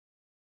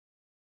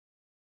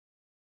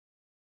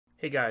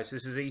Hey guys,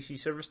 this is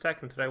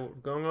acservicetech, and today what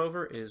we're going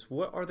over is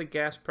what are the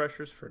gas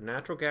pressures for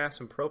natural gas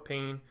and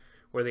propane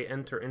where they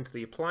enter into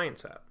the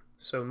appliance app.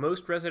 So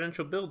most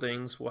residential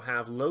buildings will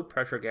have low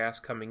pressure gas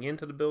coming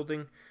into the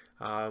building.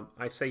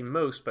 I say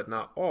most, but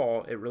not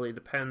all. It really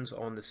depends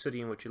on the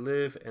city in which you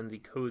live and the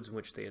codes in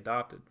which they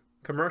adopted.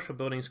 Commercial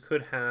buildings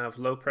could have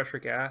low pressure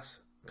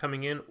gas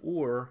coming in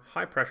or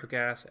high pressure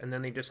gas, and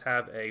then they just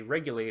have a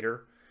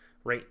regulator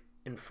right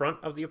in front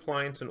of the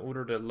appliance in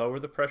order to lower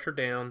the pressure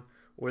down,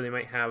 or they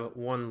might have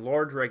one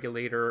large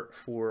regulator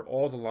for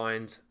all the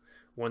lines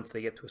once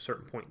they get to a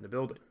certain point in the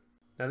building.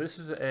 Now this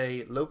is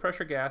a low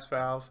pressure gas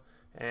valve,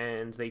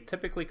 and they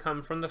typically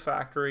come from the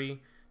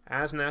factory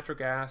as natural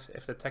gas.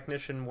 If the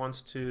technician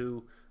wants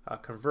to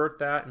convert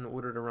that in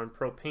order to run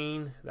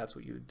propane, that's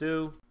what you would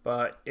do.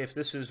 But if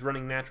this is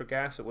running natural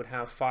gas, it would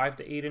have 5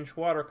 to 8 inch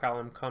water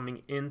column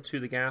coming into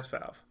the gas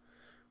valve.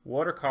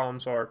 Water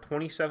columns are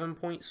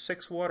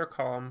 27.6 water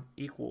column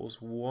equals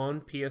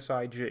 1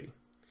 PSIG.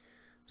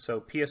 So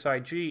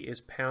PSIG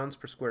is pounds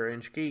per square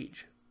inch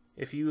gauge.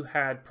 If you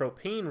had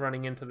propane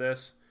running into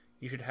this,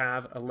 you should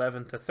have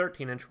 11 to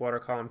 13 inch water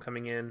column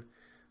coming in,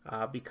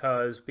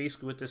 because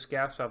basically what this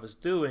gas valve is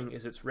doing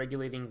is it's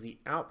regulating the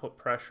output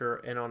pressure,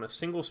 and on a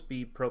single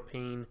speed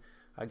propane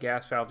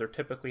gas valve they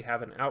typically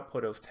have an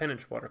output of 10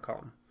 inch water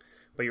column.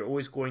 But you're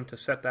always going to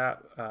set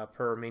that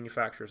per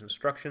manufacturer's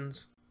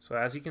instructions. So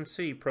as you can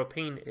see,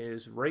 propane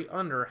is right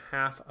under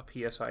half a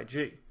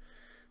PSIG.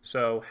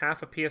 So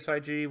half a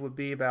PSIG would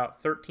be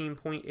about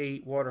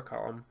 13.8 water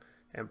column,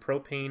 and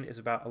propane is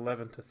about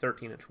 11 to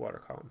 13 inch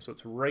water column. So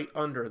it's right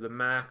under the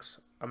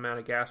max amount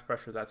of gas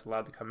pressure that's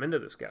allowed to come into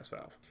this gas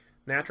valve.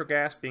 Natural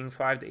gas being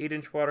 5 to 8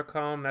 inch water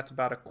column, that's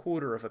about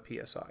 1/4 of a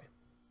PSI.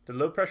 The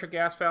low pressure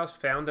gas valves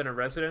found in a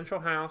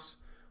residential house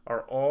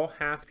are all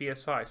half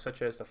PSI,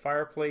 such as the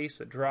fireplace,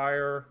 the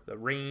dryer, the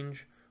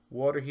range,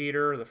 water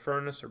heater, the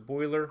furnace or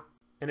boiler.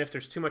 And if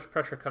there's too much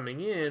pressure coming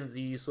in,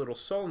 these little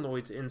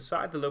solenoids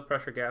inside the low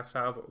pressure gas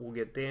valve will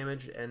get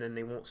damaged, and then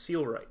they won't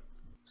seal right.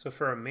 So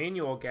for a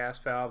manual gas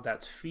valve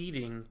that's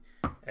feeding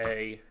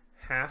a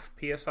half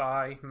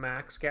PSI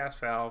max gas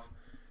valve,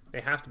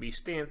 they have to be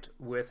stamped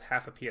with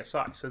half a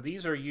PSI. So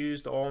these are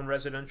used all in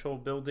residential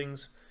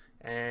buildings,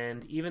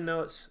 and even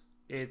though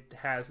it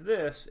has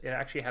this, it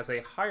actually has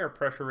a higher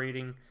pressure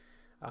rating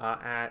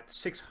at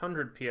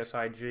 600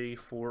 PSIG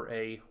for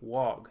a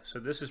WOG. So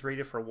this is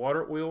rated for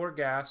water, oil, or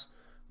gas,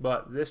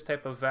 but this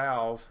type of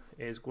valve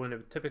is going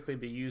to typically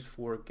be used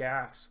for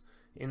gas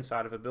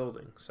inside of a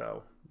building.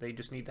 So they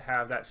just need to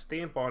have that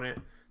stamp on it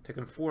to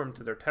conform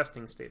to their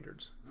testing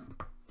standards.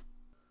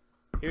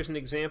 Here's an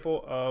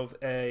example of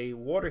a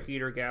water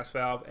heater gas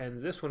valve,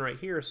 and this one right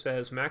here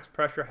says max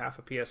pressure half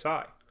a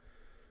PSI.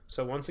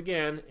 So once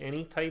again,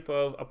 any type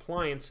of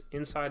appliance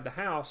inside the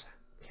house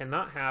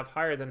cannot have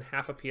higher than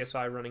half a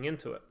PSI running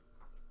into it.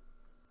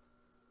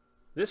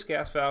 This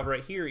gas valve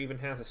right here even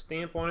has a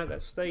stamp on it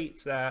that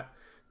states that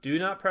do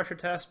not pressure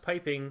test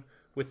piping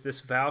with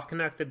this valve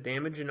connected.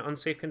 Damage in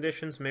unsafe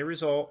conditions may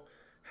result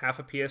half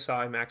a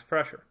PSI max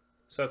pressure.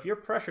 So if you're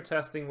pressure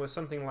testing with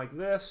something like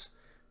this,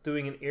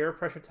 doing an air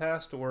pressure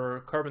test or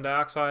carbon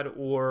dioxide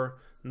or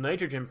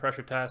nitrogen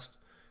pressure test,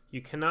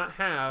 you cannot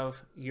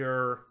have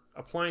your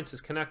appliances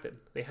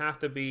connected. They have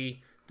to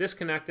be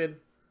disconnected.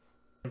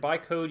 And by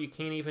code, you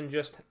can't even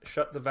just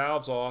shut the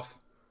valves off.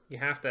 You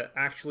have to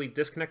actually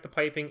disconnect the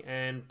piping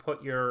and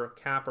put your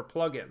cap or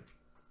plug in.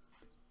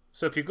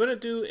 So if you're going to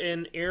do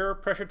an air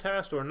pressure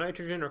test or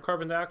nitrogen or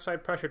carbon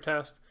dioxide pressure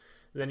test,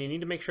 then you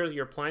need to make sure that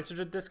your appliances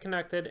are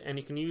disconnected, and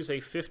you can use a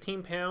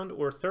 15-pound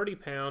or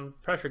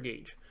 30-pound pressure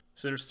gauge.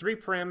 So there's 3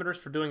 parameters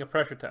for doing a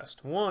pressure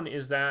test. One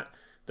is that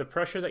the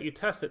pressure that you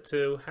test it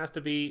to has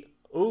to be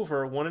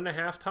over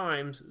 1.5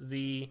 times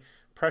the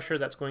pressure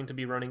that's going to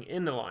be running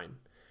in the line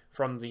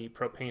from the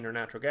propane or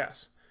natural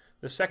gas.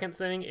 The second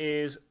thing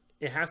is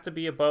it has to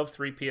be above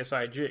 3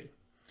 PSIG.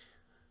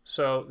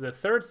 So the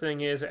third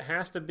thing is it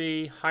has to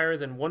be higher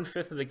than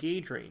 1/5 of the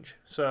gauge range.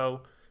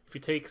 So if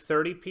you take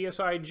 30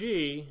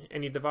 PSIG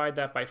and you divide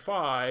that by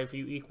 5,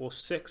 you equal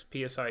 6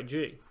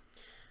 PSIG.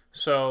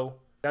 So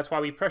that's why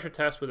we pressure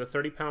test with a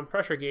 30-pound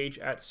pressure gauge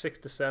at 6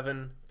 to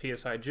 7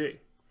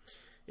 PSIG.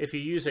 If you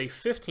use a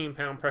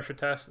 15-pound pressure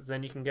test,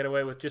 then you can get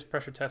away with just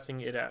pressure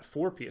testing it at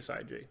 4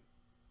 PSIG.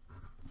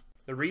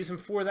 The reason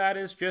for that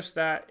is just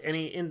that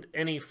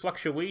any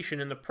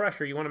fluctuation in the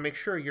pressure, you want to make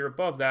sure you're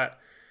above that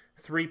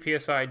 3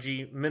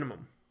 PSIG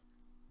minimum.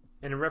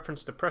 And in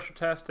reference to pressure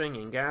testing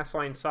and gas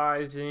line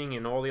sizing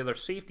and all the other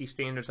safety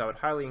standards, I would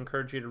highly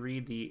encourage you to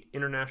read the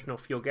International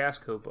Fuel Gas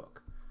Code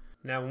book.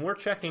 Now when we're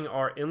checking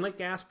our inlet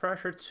gas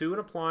pressure to an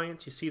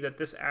appliance, you see that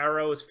this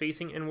arrow is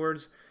facing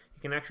inwards.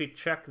 You can actually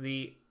check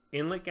the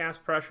inlet gas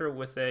pressure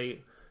with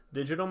a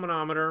digital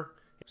manometer.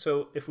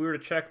 So if we were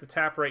to check the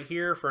tap right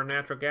here for a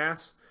natural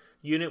gas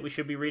unit, we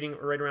should be reading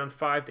right around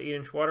 5 to 8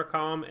 inch water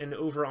column, and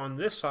over on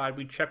this side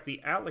we check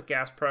the outlet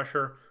gas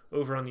pressure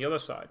over on the other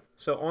side.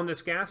 So on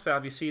this gas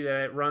valve you see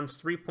that it runs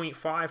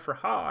 3.5 for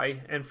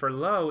high, and for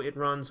low it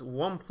runs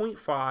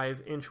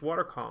 1.5 inch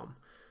water column.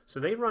 So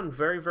they run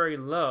very, very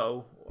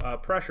low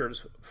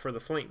pressures for the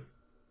flame.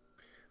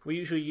 We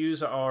usually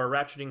use our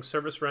ratcheting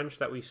service wrench,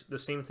 the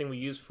same thing we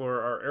use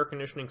for our air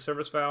conditioning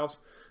service valves.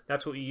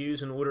 That's what we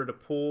use in order to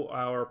pull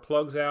our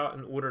plugs out,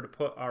 in order to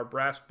put our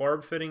brass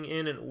barb fitting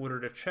in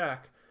order to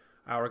check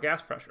our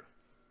gas pressure.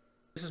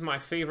 This is my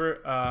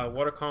favorite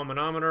water column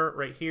manometer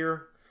right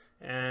here,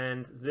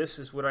 and this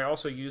is what I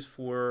also use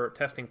for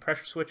testing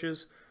pressure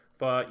switches,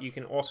 but you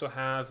can also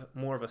have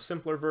more of a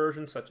simpler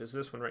version such as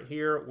this one right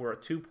here, or a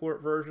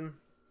 2-port version.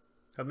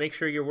 Make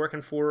sure you're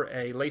working for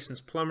a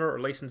licensed plumber or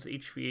licensed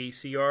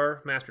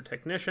HVACR master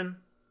technician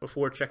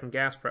before checking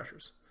gas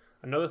pressures.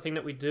 Another thing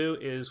that we do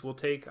is we'll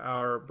take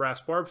our brass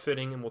barb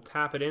fitting and we'll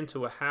tap it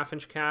into a 1/2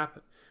 inch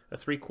cap, a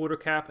 3/4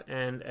 cap,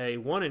 and a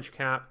 1 inch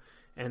cap,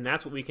 and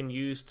that's what we can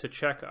use to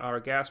check our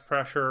gas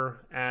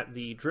pressure at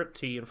the drip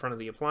tee in front of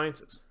the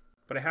appliances.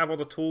 But I have all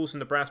the tools in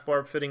the brass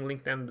barb fitting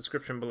linked down in the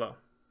description below.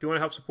 If you want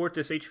to help support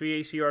this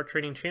HVACR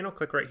training channel,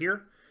 click right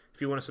here. If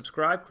you want to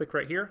subscribe, click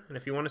right here. And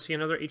if you want to see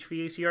another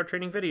HVACR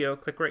training video,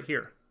 click right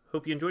here.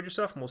 Hope you enjoyed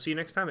yourself, and we'll see you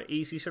next time at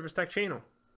AEC Service Tech channel.